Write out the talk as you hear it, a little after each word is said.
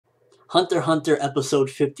Hunter x Hunter episode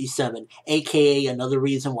 57, aka another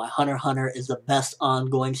reason why Hunter x Hunter is the best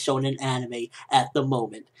ongoing shonen anime at the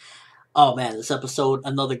moment. Oh man, this episode,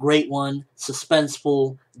 another great one.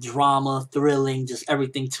 Suspenseful, drama, thrilling, just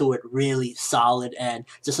everything to it really solid, and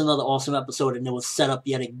just another awesome episode. And it was set up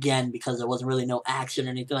yet again because there wasn't really no action or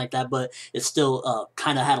anything like that, but it still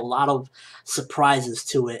kind of had a lot of surprises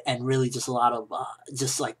to it, and really just a lot of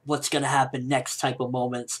just like what's gonna happen next type of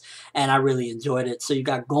moments. And I really enjoyed it. So you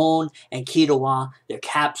got Gon and Killua, they're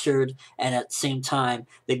captured, and at the same time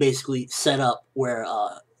they basically set up where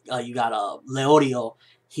you got Leorio.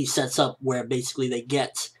 He sets up where basically they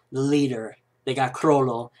get the leader. They got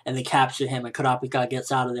Crollo, and they capture him, and Kurapika gets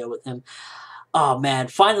out of there with him. Oh man,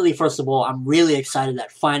 finally, first of all, I'm really excited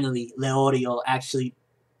that finally Leorio actually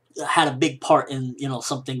had a big part in,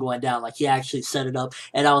 something going down. Like, he actually set it up,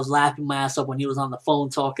 and I was laughing my ass up when he was on the phone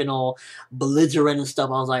talking all belligerent and stuff.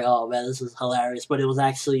 I was like, oh man, this is hilarious. But it was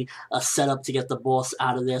actually a setup to get the boss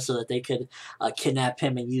out of there so that they could kidnap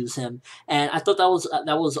him and use him. And I thought that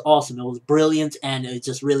was awesome. It was brilliant, and it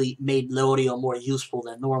just really made Leorio more useful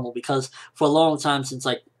than normal, because for a long time, since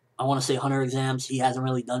like I want to say Hunter exams, he hasn't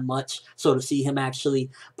really done much. So to see him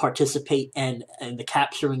actually participate in the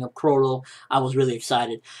capturing of Crollo, I was really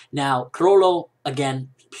excited. Now, Crollo, again,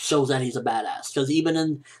 shows that he's a badass. Because even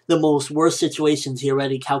in the most worst situations, he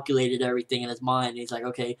already calculated everything in his mind. He's like,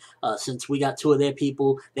 okay, since we got two of their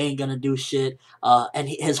people, they ain't going to do shit. And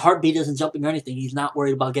his heartbeat isn't jumping or anything. He's not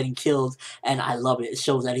worried about getting killed. And I love it. It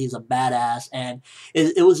shows that he's a badass. And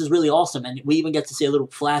it was just really awesome. And we even get to see a little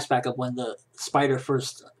flashback of when the spider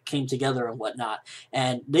first came together and whatnot,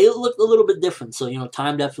 and they looked a little bit different. So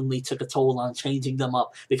time definitely took a toll on changing them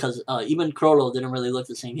up, because even Crollo didn't really look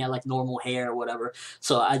the same. He had like normal hair or whatever.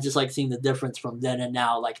 So I just like seeing the difference from then and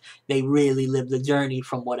now. Like, they really lived the journey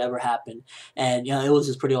from whatever happened, and it was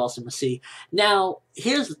just pretty awesome to see. Now,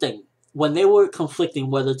 here's the thing: when they were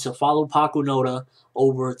conflicting whether to follow Pakunoda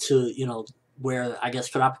over to where I guess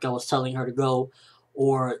Kurapika was telling her to go,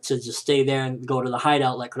 or to just stay there and go to the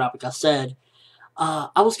hideout like Kurapika said.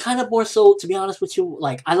 I was kind of more so, to be honest with you,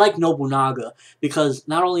 like, I like Nobunaga, because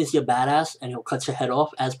not only is he a badass and he'll cut your head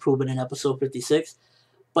off, as proven in episode 56,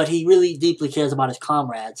 but he really deeply cares about his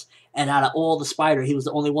comrades. And out of all the spider, he was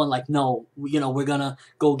the only one like, no, we're gonna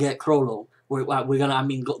go get Crollo. We're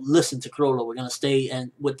gonna, go listen to Crollo. We're gonna stay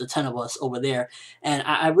and with the 10 of us over there. And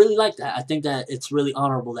I really like that. I think that it's really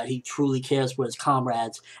honorable that he truly cares for his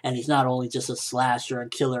comrades, and he's not only just a slasher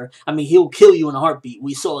and killer. I mean, he'll kill you in a heartbeat.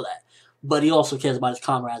 We saw that. But he also cares about his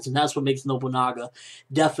comrades, and that's what makes Nobunaga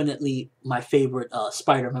definitely my favorite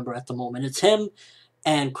spider member at the moment. It's him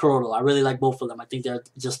and Crollo. I really like both of them. I think they're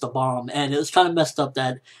just a bomb. And it was kind of messed up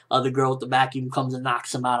that the girl with the vacuum comes and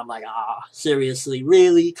knocks him out. I'm like, seriously?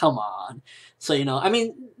 Really? Come on. So,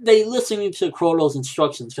 they listening to Crollo's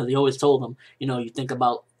instructions, because he always told them, you think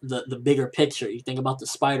about the bigger picture. You think about the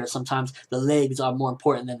spider. Sometimes the legs are more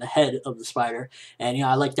important than the head of the spider. And,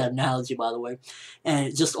 I like that analogy, by the way.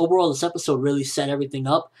 And just overall, this episode really set everything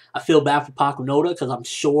up. I feel bad for Pakunoda, because I'm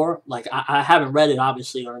sure, like, I haven't read it,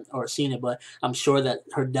 obviously, or seen it, but I'm sure that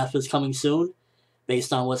her death is coming soon,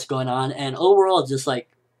 based on what's going on. And overall, just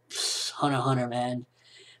like, Hunter x Hunter, man.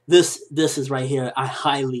 This is right here. I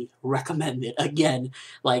highly recommend it. Again,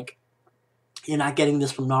 like, you're not getting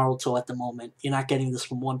this from Naruto at the moment. You're not getting this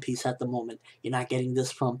from One Piece at the moment. You're not getting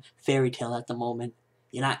this from Fairy Tail at the moment.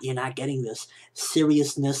 You're not getting this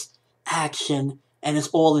seriousness, action, and it's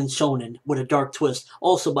all in shonen with a dark twist.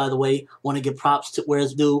 Also, by the way, want to give props to where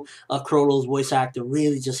it's due. Crollo's voice actor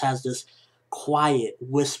really just has this quiet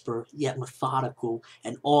whisper, yet methodical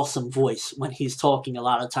and awesome voice when he's talking a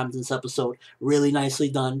lot of times in this episode. Really nicely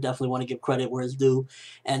done. Definitely want to give credit where it's due.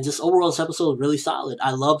 And just overall, this episode is really solid.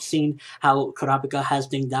 I love seeing how Kurapika has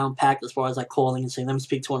things down packed, as far as like calling and saying, let me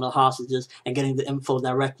speak to one of the hostages, and getting the info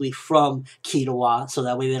directly from Killua, so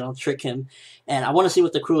that way they don't trick him. And I want to see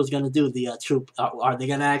what the crew is going to do. The troop, are they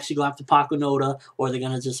going to actually go after Pakunoda, or are they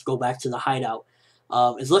going to just go back to the hideout?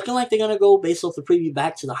 It's looking like they're going to go, based off the preview,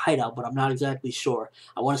 back to the hideout, but I'm not exactly sure.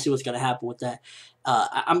 I want to see what's going to happen with that.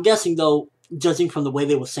 I'm guessing, though, judging from the way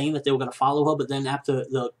they were saying that they were going to follow her, but then after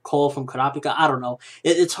the call from Kurapika, I don't know.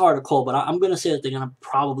 It's hard to call, but I'm going to say that they're going to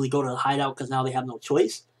probably go to the hideout, because now they have no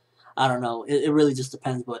choice. I don't know. It really just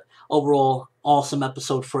depends, but overall, awesome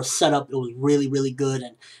episode for a setup. It was really, really good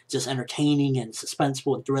and just entertaining and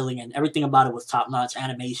suspenseful and thrilling, and everything about it was top notch.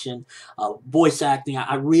 Animation, voice acting.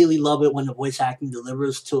 I really love it when the voice acting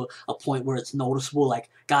delivers to a point where it's noticeable. Like,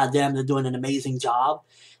 goddamn, they're doing an amazing job.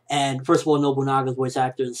 And first of all, Nobunaga's voice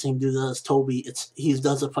actor, the same dude as Toby, he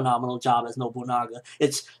does a phenomenal job as Nobunaga.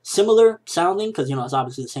 It's similar sounding because it's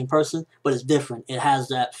obviously the same person, but it's different. It has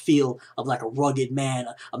that feel of like a rugged man,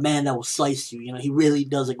 a man that will slice you. He really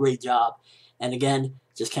does a great job. And again,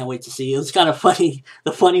 just can't wait to see. It was kind of funny.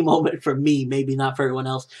 The funny moment for me, maybe not for everyone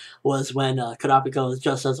else, was when Kurapika was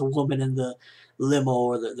dressed as a woman in the limo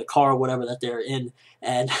or the car or whatever that they're in,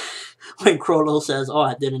 and when Crollo says, "Oh,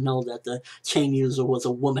 I didn't know that the chain user was a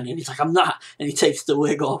woman," and he's like, "I'm not," and he takes the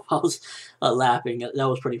wig off. I was laughing. That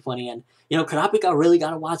was pretty funny. And Kurapika really got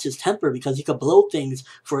to watch his temper because he could blow things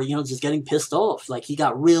for just getting pissed off. Like, he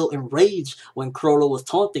got real enraged when Crollo was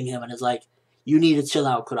taunting him, and it's like, you need to chill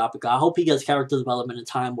out, Kurapika. I hope he gets character development in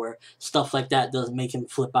time where stuff like that doesn't make him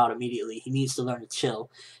flip out immediately. He needs to learn to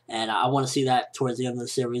chill. And I want to see that towards the end of the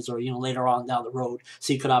series or, later on down the road,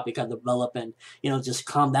 see Kurapika develop and, just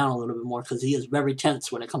calm down a little bit more because he is very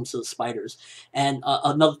tense when it comes to the spiders. And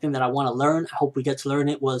another thing that I want to learn, I hope we get to learn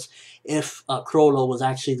it, was if Crollo was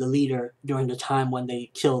actually the leader during the time when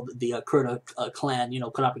they killed the Kurta clan,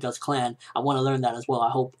 Kurapika's clan. I want to learn that as well.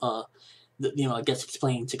 I hope it gets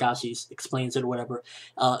explained. Tagashi explains it or whatever.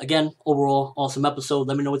 Again, overall, awesome episode.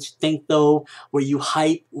 Let me know what you think, though. Were you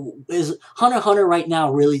hype? Is Hunter x Hunter right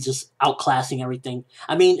now really just outclassing everything?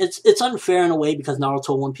 I mean, it's unfair in a way because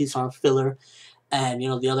Naruto, One Piece are filler, and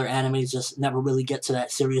the other animes just never really get to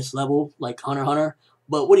that serious level like Hunter x Hunter.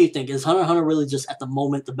 But what do you think? Is Hunter x Hunter really just at the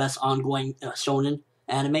moment the best ongoing shonen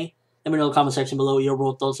anime? Let me know in the comment section below your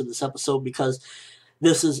overall thoughts of this episode, because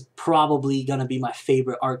this is probably going to be my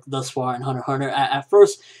favorite arc thus far in Hunter x Hunter. At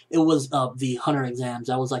first, it was the Hunter exams.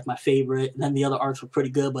 That was like my favorite. And then the other arcs were pretty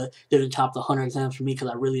good, but didn't top the Hunter exams for me because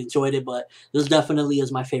I really enjoyed it. But this definitely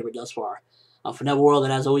is my favorite thus far. I'm ForneverWorld,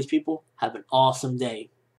 and as always, people, have an awesome day.